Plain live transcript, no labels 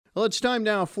Well, it's time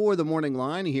now for the Morning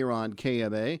Line here on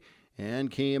KMA.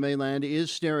 And KMA Land is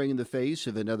staring in the face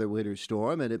of another winter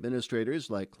storm, and administrators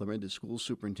like Clarinda School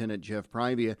Superintendent Jeff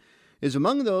Privia is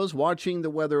among those watching the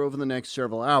weather over the next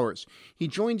several hours. He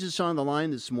joins us on the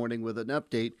line this morning with an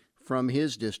update from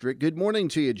his district. Good morning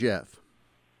to you, Jeff.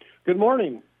 Good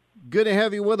morning. Good to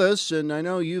have you with us, and I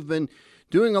know you've been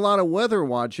doing a lot of weather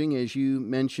watching, as you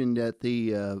mentioned at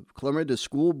the Clarinda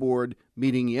School Board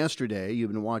meeting yesterday.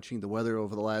 You've been watching the weather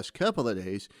over the last couple of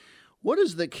days. What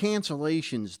is the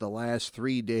cancellations the last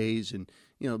 3 days and,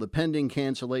 the pending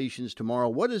cancellations tomorrow?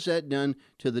 What has that done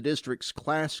to the district's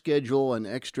class schedule and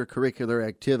extracurricular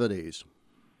activities?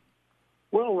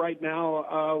 Well, right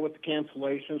now, with the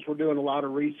cancellations, we're doing a lot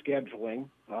of rescheduling.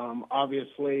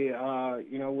 Obviously,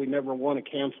 we never want to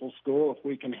cancel school if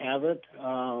we can have it,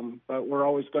 but we're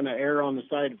always going to err on the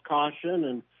side of caution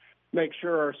and make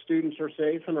sure our students are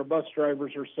safe and our bus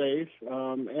drivers are safe,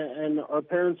 and our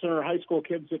parents and our high school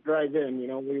kids that drive in.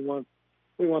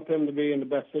 We want them to be in the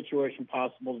best situation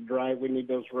possible to drive. We need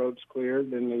those roads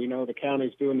cleared, and the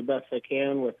county's doing the best they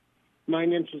can with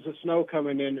 9 inches of snow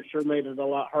coming in. It sure made it a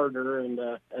lot harder, and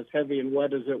as heavy and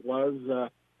wet as it was,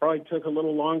 probably took a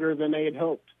little longer than they had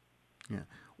hoped. Yeah.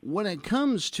 When it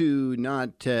comes to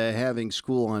not having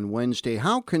school on Wednesday,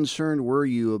 how concerned were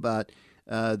you about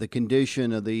the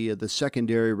condition of the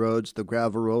secondary roads, the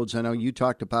gravel roads? I know you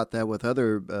talked about that with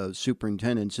other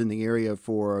superintendents in the area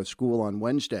for school on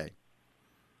Wednesday.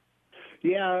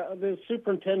 Yeah, the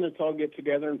superintendents all get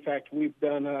together. In fact, we've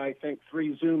done, I think,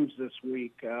 3 Zooms this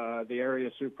week, the area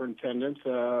superintendents,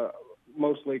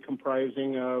 mostly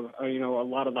comprising of, a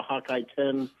lot of the Hawkeye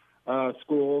 10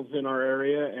 schools in our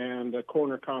area and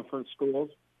corner conference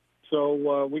schools.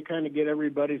 So we kind of get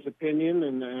everybody's opinion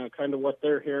and kind of what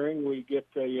they're hearing. We get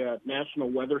the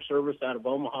National Weather Service out of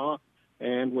Omaha,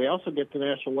 and we also get the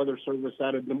National Weather Service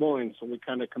out of Des Moines. So we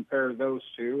kind of compare those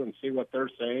two and see what they're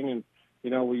saying. And,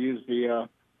 we use the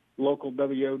local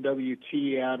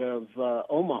WOWT out of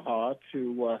Omaha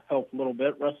to help a little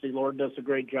bit. Rusty Lord does a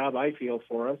great job, I feel,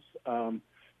 for us,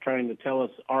 trying to tell us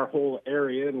our whole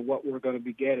area and what we're going to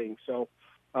be getting. So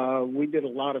we did a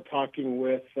lot of talking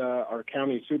with our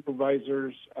county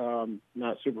supervisors, county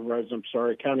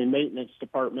maintenance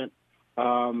department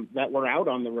that were out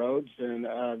on the roads, and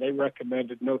they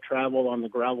recommended no travel on the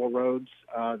gravel roads.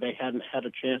 They hadn't had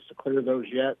a chance to clear those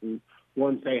yet, and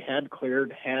ones they had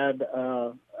cleared had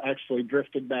actually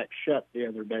drifted back shut the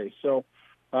other day. So,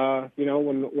 when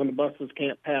the buses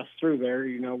can't pass through there,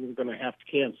 we're going to have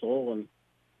to cancel. And,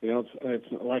 it's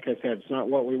like I said, it's not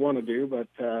what we want to do,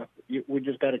 but we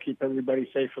just got to keep everybody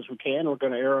safe as we can. We're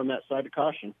going to err on that side of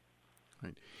caution.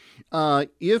 Right.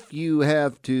 If you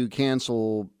have to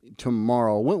cancel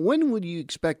tomorrow, when would you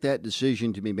expect that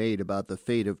decision to be made about the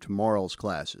fate of tomorrow's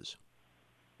classes?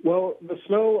 Well, the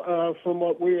snow, from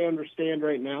what we understand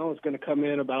right now, is going to come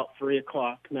in about 3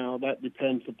 o'clock. Now, that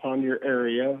depends upon your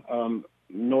area.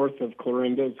 North of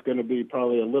Clarinda, it's going to be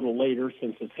probably a little later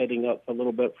since it's heading up a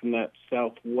little bit from that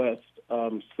southwest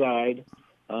side.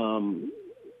 Kind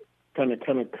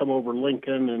of come over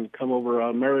Lincoln and come over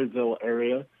Maryville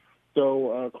area.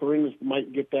 So Clarinda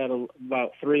might get that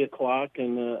about 3 o'clock,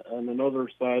 and on the northern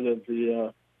side of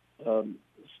the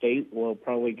state will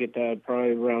probably get that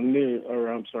around noon,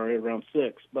 around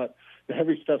 6. But the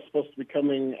heavy stuff's supposed to be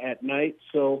coming at night,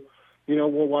 so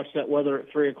we'll watch that weather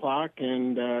at 3 o'clock,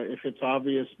 and if it's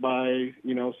obvious by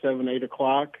 7, 8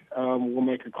 o'clock, we'll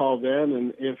make a call then.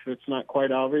 And if it's not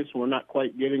quite obvious, we're not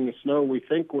quite getting the snow we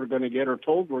think we're going to get or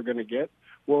told we're going to get,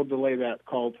 we'll delay that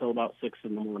call till about 6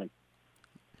 in the morning.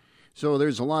 So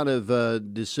there's a lot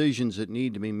of decisions that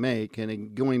need to be made.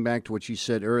 And going back to what you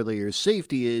said earlier,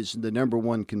 safety is the number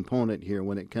one component here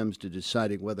when it comes to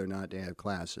deciding whether or not to have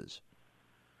classes.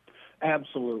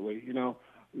 Absolutely.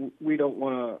 We don't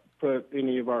want to put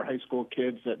any of our high school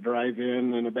kids that drive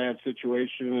in a bad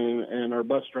situation, and our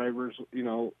bus drivers,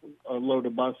 load a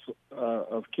bus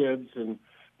of kids and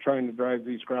trying to drive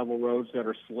these gravel roads that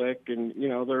are slick and,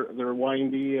 they're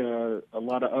windy, a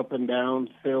lot of up and down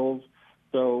hills.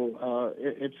 So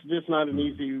it's just not an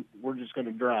easy, we're just going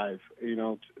to drive,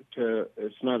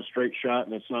 it's not a straight shot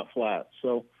and it's not flat.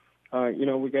 So,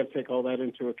 we got to take all that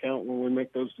into account when we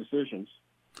make those decisions.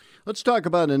 Let's talk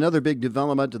about another big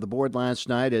development to the board last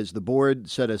night as the board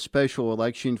set a special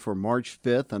election for March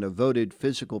 5th on a voted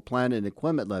physical plant and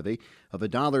equipment levy of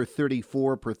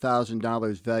 $1.34 per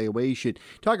 $1,000 valuation.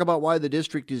 Talk about why the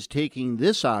district is taking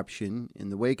this option in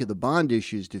the wake of the bond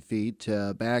issues defeat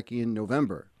back in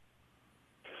November.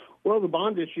 Well, the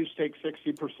bond issues take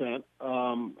 60%,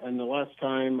 and the last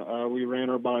time we ran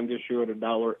our bond issue at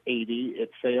 $1.80, it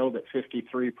failed at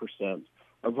 53%.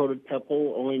 A voted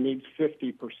PEPL only needs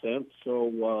 50%,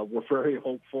 so we're very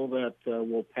hopeful that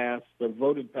we'll pass the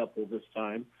voted PEPL this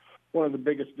time. One of the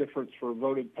biggest difference for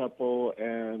voted PEPL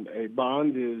and a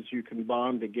bond is you can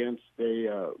bond against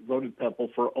a voted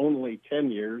PEPL for only 10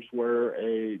 years, where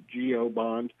a GO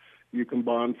bond you can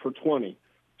bond for 20.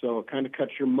 So it kind of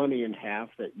cuts your money in half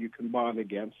that you can bond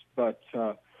against. But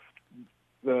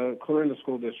the Clarinda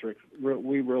School District,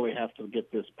 we really have to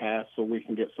get this passed so we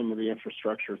can get some of the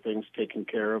infrastructure things taken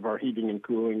care of, our heating and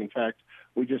cooling. In fact,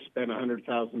 we just spent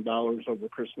 $100,000 over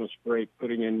Christmas break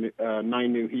putting in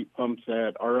 9 new heat pumps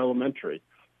at our elementary.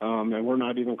 And we're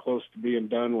not even close to being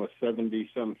done with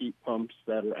 70-some heat pumps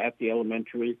that are at the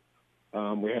elementary.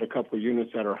 We had a couple of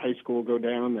units at our high school go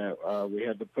down that we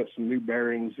had to put some new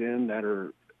bearings in that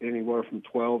are anywhere from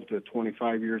 12 to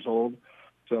 25 years old.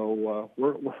 So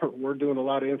we're doing a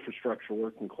lot of infrastructure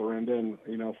work in Clarinda, and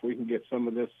if we can get some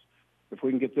of this, if we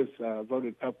can get this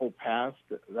voted PEPL passed,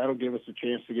 that'll give us a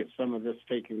chance to get some of this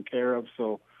taken care of,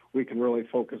 so we can really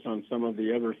focus on some of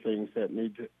the other things that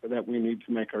we need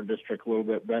to make our district a little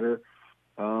bit better.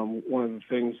 One of the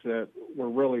things that we're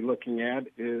really looking at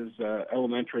is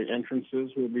elementary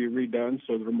entrances will be redone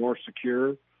so they're more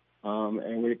secure,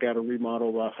 and we've got to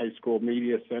remodel the high school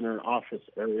media center and office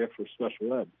area for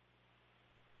special ed.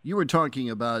 You were talking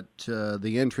about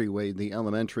the entryway, the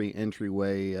elementary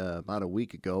entryway, about a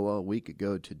week ago. Well, a week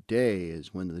ago today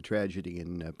is when the tragedy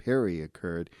in Perry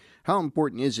occurred. How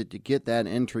important is it to get that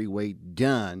entryway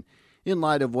done in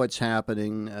light of what's happened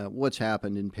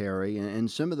in Perry, and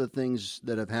some of the things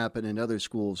that have happened in other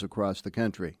schools across the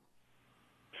country?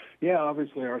 Yeah,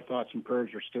 obviously our thoughts and prayers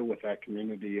are still with that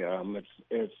community.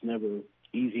 It's never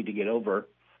easy to get over.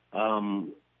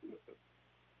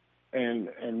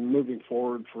 And moving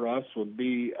forward for us would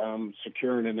be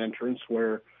securing an entrance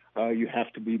where you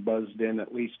have to be buzzed in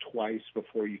at least twice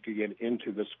before you can get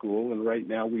into the school. And right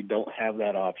now we don't have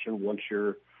that option. Once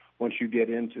you get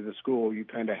into the school, you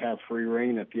kind of have free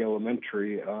reign at the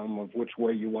elementary of which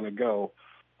way you want to go.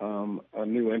 A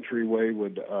new entryway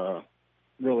would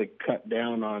really cut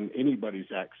down on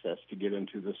anybody's access to get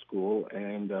into the school.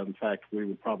 And in fact, we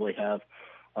would probably have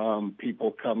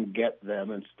people come get them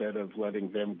instead of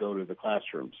letting them go to the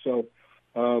classroom. So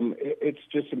it's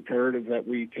just imperative that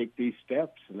we take these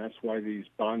steps, and that's why these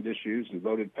bond issues and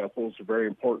voted PEPLs are very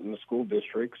important in the school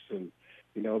districts. And,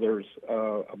 there's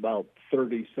about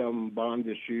 30-some bond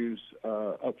issues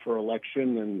up for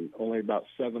election, and only about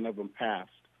 7 of them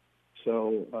passed.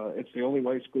 So it's the only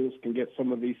way schools can get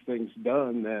some of these things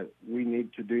done that we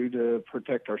need to do to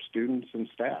protect our students and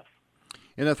staff.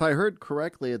 And if I heard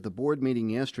correctly at the board meeting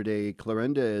yesterday,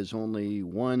 Clarinda is only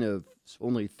one of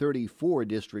only 34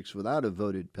 districts without a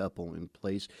voted PEPL in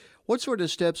place. What sort of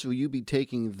steps will you be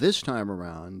taking this time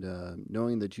around,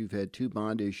 knowing that you've had 2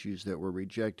 bond issues that were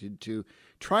rejected, to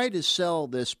try to sell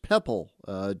this PEPL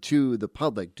to the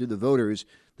public, to the voters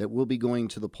that will be going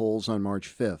to the polls on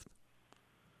March 5th?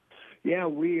 Yeah,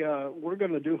 we're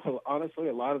going to do, honestly,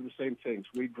 a lot of the same things.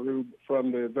 We grew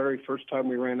from the very first time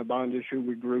we ran a bond issue,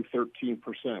 we grew 13%.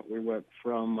 We went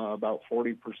from about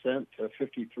 40% to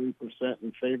 53%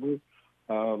 in favor.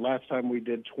 Last time we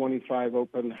did 25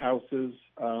 open houses,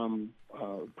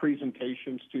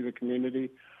 presentations to the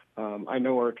community. I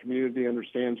know our community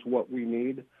understands what we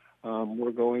need.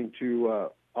 We're going to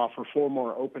offer 4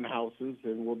 more open houses,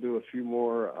 and we'll do a few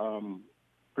more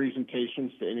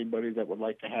presentations to anybody that would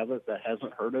like to have it, that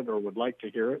hasn't heard it or would like to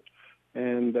hear it.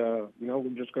 And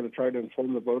we're just going to try to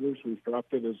inform the voters. We've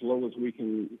dropped it as low as we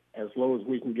can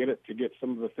get it to get some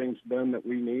of the things done that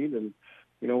we need. And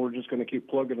we're just going to keep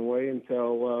plugging away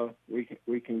until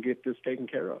we can get this taken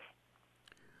care of.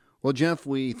 Well, Jeff,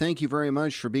 we thank you very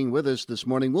much for being with us this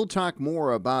morning. We'll talk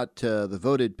more about the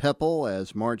voted PEPL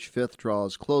as March 5th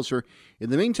draws closer.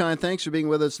 In the meantime, thanks for being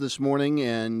with us this morning,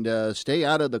 and stay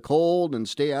out of the cold and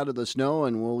stay out of the snow,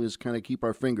 and we'll just kind of keep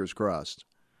our fingers crossed.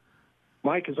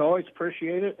 Mike, as always,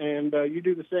 appreciate it, and you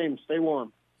do the same. Stay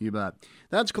warm. You bet.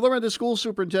 That's Clarinda School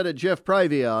Superintendent Jeff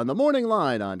Privia on the Morning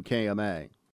Line on KMA.